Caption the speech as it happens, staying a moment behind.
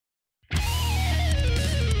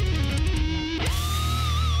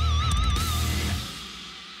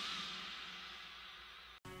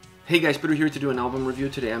Hey guys, Peter here to do an album review.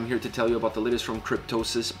 Today I'm here to tell you about the latest from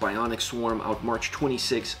Cryptosis, Bionic Swarm, out March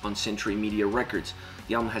 26 on Century Media Records.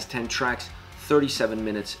 The album has 10 tracks, 37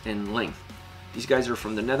 minutes in length. These guys are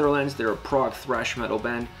from the Netherlands. They're a prog thrash metal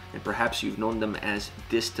band, and perhaps you've known them as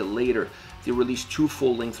Distillator. They released 2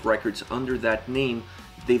 full-length records under that name.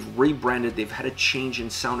 They've rebranded, they've had a change in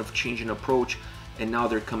sound, a change in approach, and now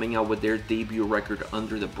they're coming out with their debut record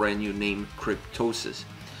under the brand new name Cryptosis.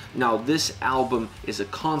 Now, this album is a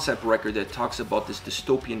concept record that talks about this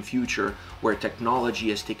dystopian future where technology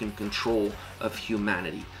has taken control of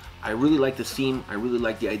humanity. I really like the theme, I really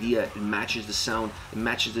like the idea, it matches the sound, it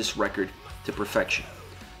matches this record to perfection.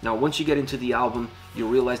 Now, once you get into the album, you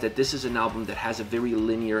realize that this is an album that has a very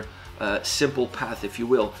linear, simple path, if you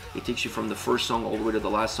will. It takes you from the first song all the way to the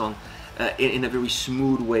last song in a very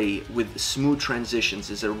smooth way, with smooth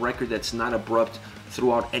transitions. It's a record that's not abrupt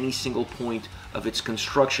throughout any single point of its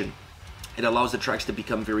construction. It allows the tracks to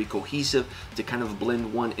become very cohesive, to kind of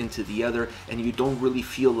blend one into the other, and you don't really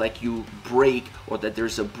feel like you break or that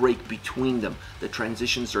there's a break between them. The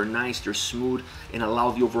transitions are nice, they're smooth, and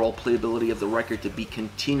allow the overall playability of the record to be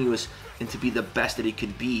continuous and to be the best that it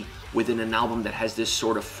could be within an album that has this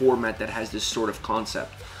sort of format, that has this sort of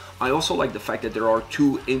concept. I also like the fact that there are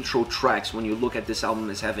 2 intro tracks when you look at this album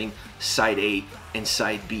as having side A and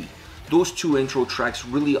side B. Those 2 intro tracks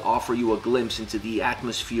really offer you a glimpse into the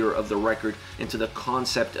atmosphere of the record, into the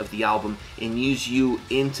concept of the album, and ease you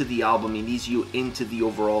into the album and ease you into the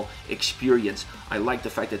overall experience. I like the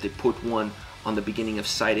fact that they put one on the beginning of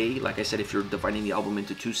side A, like I said, if you're dividing the album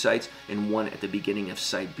into 2 sides, and one at the beginning of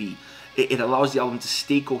side B. It allows the album to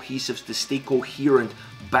stay cohesive, to stay coherent,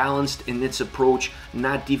 balanced in its approach,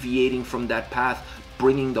 not deviating from that path,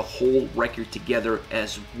 bringing the whole record together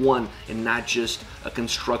as one and not just a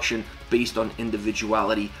construction based on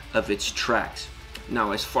individuality of its tracks.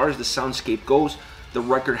 Now, as far as the soundscape goes, the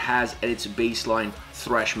record has at its baseline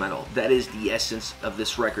thrash metal. That is the essence of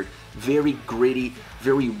this record. Very gritty,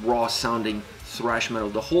 very raw sounding thrash metal.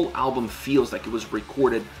 The whole album feels like it was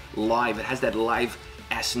recorded live. It has that live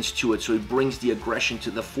essence to it, so it brings the aggression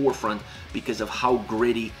to the forefront because of how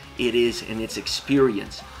gritty it is in its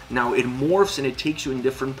experience. Now, it morphs and it takes you in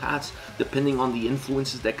different paths depending on the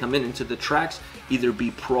influences that come into the tracks, either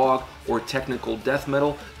be prog or technical death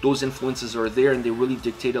metal. Those influences are there and they really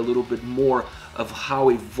dictate a little bit more of how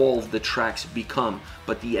evolved the tracks become.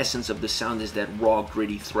 But the essence of the sound is that raw,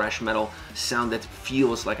 gritty thrash metal sound that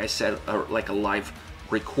feels, like I said, like a live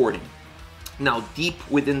recording. Now, deep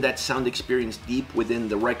within that sound experience, deep within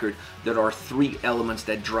the record, there are 3 elements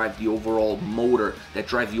that drive the overall motor, that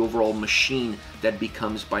drive the overall machine that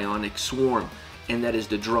becomes Bionic Swarm, and that is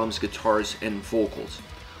the drums, guitars, and vocals.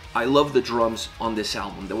 I love the drums on this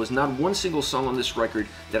album. There was not one single song on this record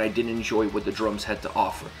that I didn't enjoy what the drums had to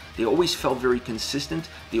offer. They always felt very consistent,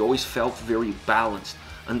 they always felt very balanced.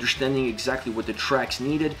 Understanding exactly what the tracks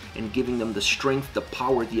needed and giving them the strength, the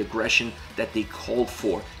power, the aggression that they called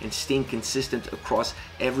for, and staying consistent across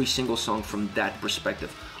every single song from that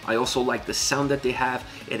perspective. I also like the sound that they have.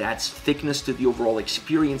 It adds thickness to the overall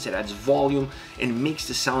experience, it adds volume, and makes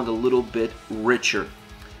the sound a little bit richer.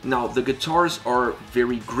 Now, the guitars are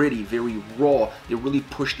very gritty, very raw. They really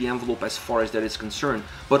push the envelope as far as that is concerned,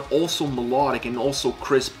 but also melodic and also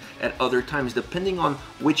crisp at other times, depending on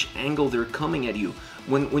which angle they're coming at you.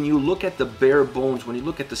 When you look at the bare bones, when you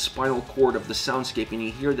look at the spinal cord of the soundscape and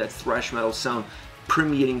you hear that thrash metal sound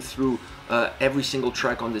permeating through every single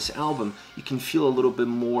track on this album, you can feel a little bit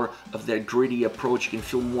more of that gritty approach, you can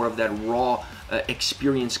feel more of that raw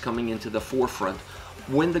experience coming into the forefront.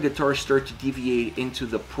 When the guitars start to deviate into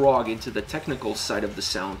the prog, into the technical side of the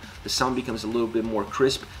sound becomes a little bit more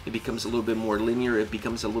crisp, it becomes a little bit more linear, it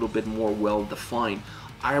becomes a little bit more well-defined.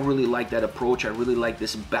 I really like that approach. I really like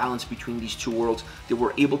this balance between these 2 worlds. They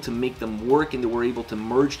were able to make them work and they were able to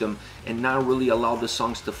merge them and not really allow the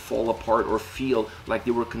songs to fall apart or feel like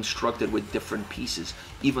they were constructed with different pieces,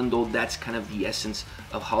 even though that's kind of the essence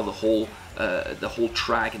of how the whole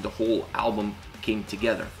track and the whole album came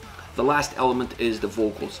together. The last element is the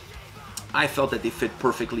vocals. I felt that they fit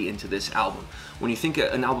perfectly into this album. When you think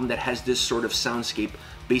of an album that has this sort of soundscape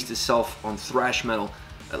based itself on thrash metal,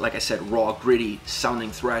 like I said, raw, gritty sounding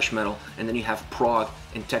thrash metal, and then you have prog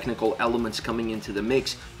and technical elements coming into the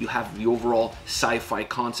mix, you have the overall sci-fi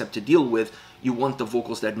concept to deal with. You want the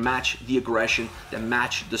vocals that match the aggression, that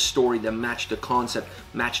match the story, that match the concept,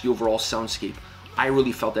 match the overall soundscape. I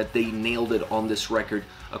really felt that they nailed it on this record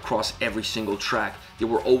across every single track. They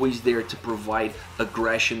were always there to provide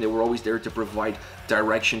aggression, they were always there to provide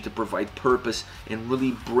direction, to provide purpose, and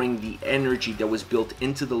really bring the energy that was built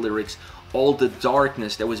into the lyrics, all the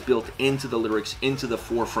darkness that was built into the lyrics, into the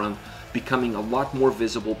forefront, becoming a lot more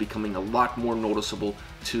visible, becoming a lot more noticeable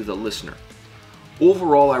to the listener.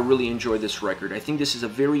 Overall, I really enjoyed this record. I think this is a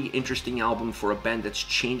very interesting album for a band that's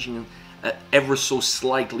changing ever so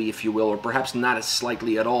slightly, if you will, or perhaps not as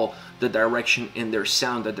slightly at all, the direction in their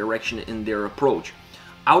sound, the direction in their approach.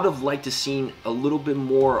 I would have liked to see a little bit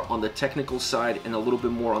more on the technical side and a little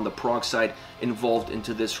bit more on the prog side involved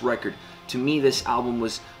into this record. To me, this album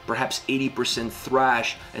was perhaps 80%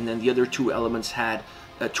 thrash, and then the other two elements had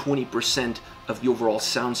 20% of the overall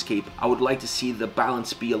soundscape. I would like to see the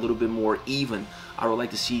balance be a little bit more even. I would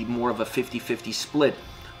like to see more of a 50-50 split.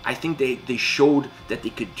 I think they showed that they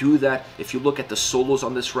could do that. If you look at the solos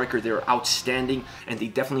on this record, they're outstanding, and they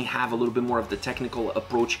definitely have a little bit more of the technical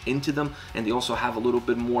approach into them, and they also have a little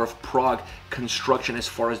bit more of prog construction as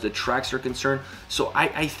far as the tracks are concerned. So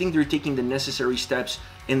I think they're taking the necessary steps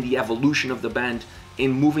in the evolution of the band,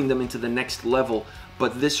 in moving them into the next level.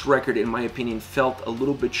 But this record, in my opinion, felt a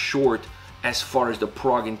little bit short as far as the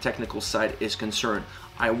prog and technical side is concerned.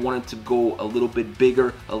 I wanted to go a little bit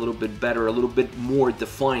bigger, a little bit better, a little bit more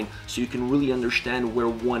defined, so you can really understand where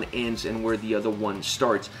one ends and where the other one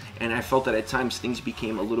starts. And I felt that at times things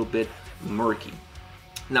became a little bit murky.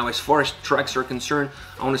 Now, as far as tracks are concerned,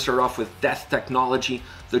 I want to start off with Death Technology.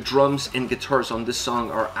 The drums and guitars on this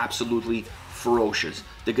song are absolutely ferocious.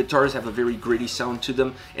 The guitars have a very gritty sound to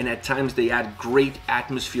them, and at times they add great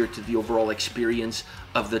atmosphere to the overall experience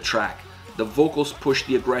of the track. The vocals push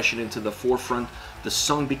the aggression into the forefront. The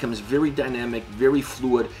song becomes very dynamic, very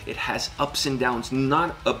fluid. It has ups and downs,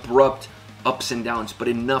 not abrupt ups and downs, but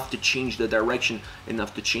enough to change the direction,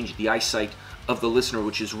 enough to change the eyesight of the listener,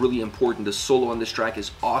 which is really important. The solo on this track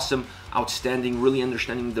is awesome, outstanding, really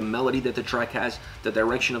understanding the melody that the track has, the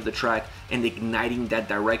direction of the track, and igniting that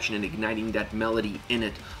direction and igniting that melody in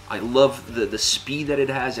it. I love the speed that it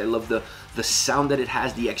has. I love the sound that it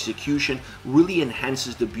has. The execution really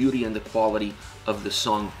enhances the beauty and the quality of the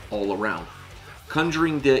song all around.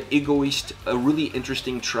 Conjuring the Egoist, a really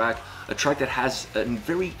interesting track, a track that has a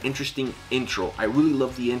very interesting intro. I really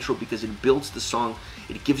love the intro because it builds the song,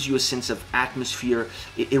 it gives you a sense of atmosphere,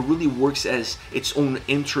 it really works as its own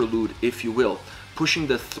interlude, if you will, pushing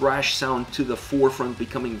the thrash sound to the forefront,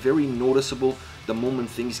 becoming very noticeable. The moment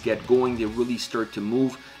things get going, they really start to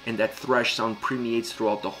move, and that thrash sound permeates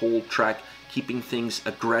throughout the whole track, keeping things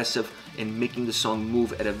aggressive and making the song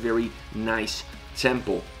move at a very nice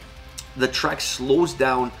tempo. The track slows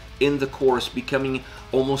down in the chorus, becoming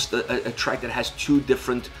almost a track that has two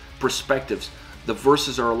different perspectives. The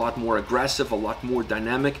verses are a lot more aggressive, a lot more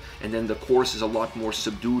dynamic, and then the chorus is a lot more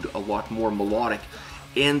subdued, a lot more melodic.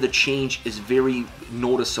 And the change is very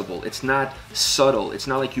noticeable. It's not subtle. It's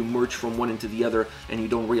not like you merge from one into the other and you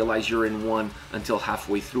don't realize you're in one until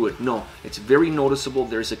halfway through it. No, it's very noticeable.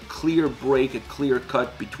 There's a clear break, a clear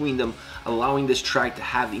cut between them, allowing this track to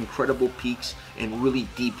have incredible peaks and really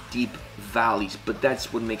deep, deep valleys. But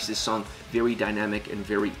that's what makes this song very dynamic and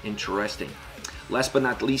very interesting. Last but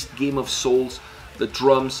not least, Game of Souls. The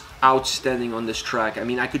drums, outstanding on this track. I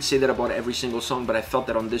mean, I could say that about every single song, but I felt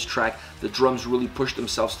that on this track, the drums really pushed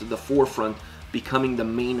themselves to the forefront, becoming the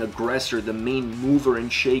main aggressor, the main mover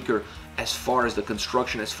and shaker as far as the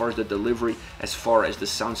construction, as far as the delivery, as far as the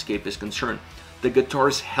soundscape is concerned. The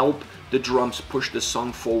guitars help the drums push the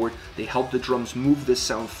song forward. They help the drums move the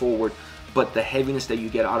sound forward, but the heaviness that you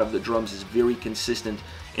get out of the drums is very consistent,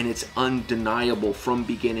 and it's undeniable from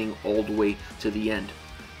beginning all the way to the end.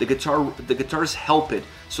 The guitars help it,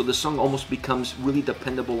 so the song almost becomes really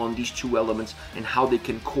dependable on these two elements and how they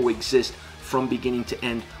can coexist from beginning to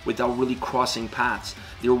end without really crossing paths.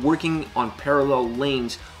 They're working on parallel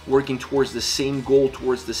lanes, working towards the same goal,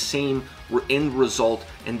 towards the same end result,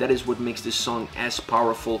 and that is what makes this song as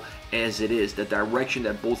powerful as it is. The direction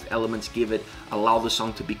that both elements give it allow the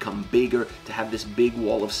song to become bigger, to have this big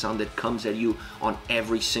wall of sound that comes at you on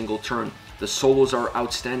every single turn. The solos are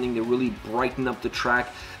outstanding. They really brighten up the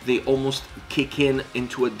track. They almost kick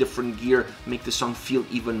into a different gear, make the song feel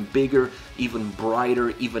even bigger, even brighter,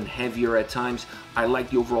 even heavier at times. I like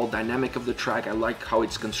the overall dynamic of the track. I like how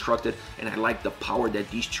it's constructed, and I like the power that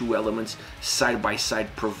these two elements side by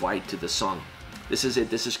side provide to the song. This is it.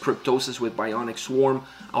 This is Cryptosis with Bionic Swarm,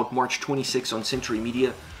 out March 26 on Century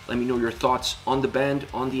Media. Let me know your thoughts on the band,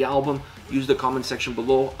 on the album. Use the comment section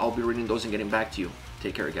below. I'll be reading those and getting back to you.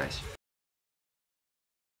 Take care, guys.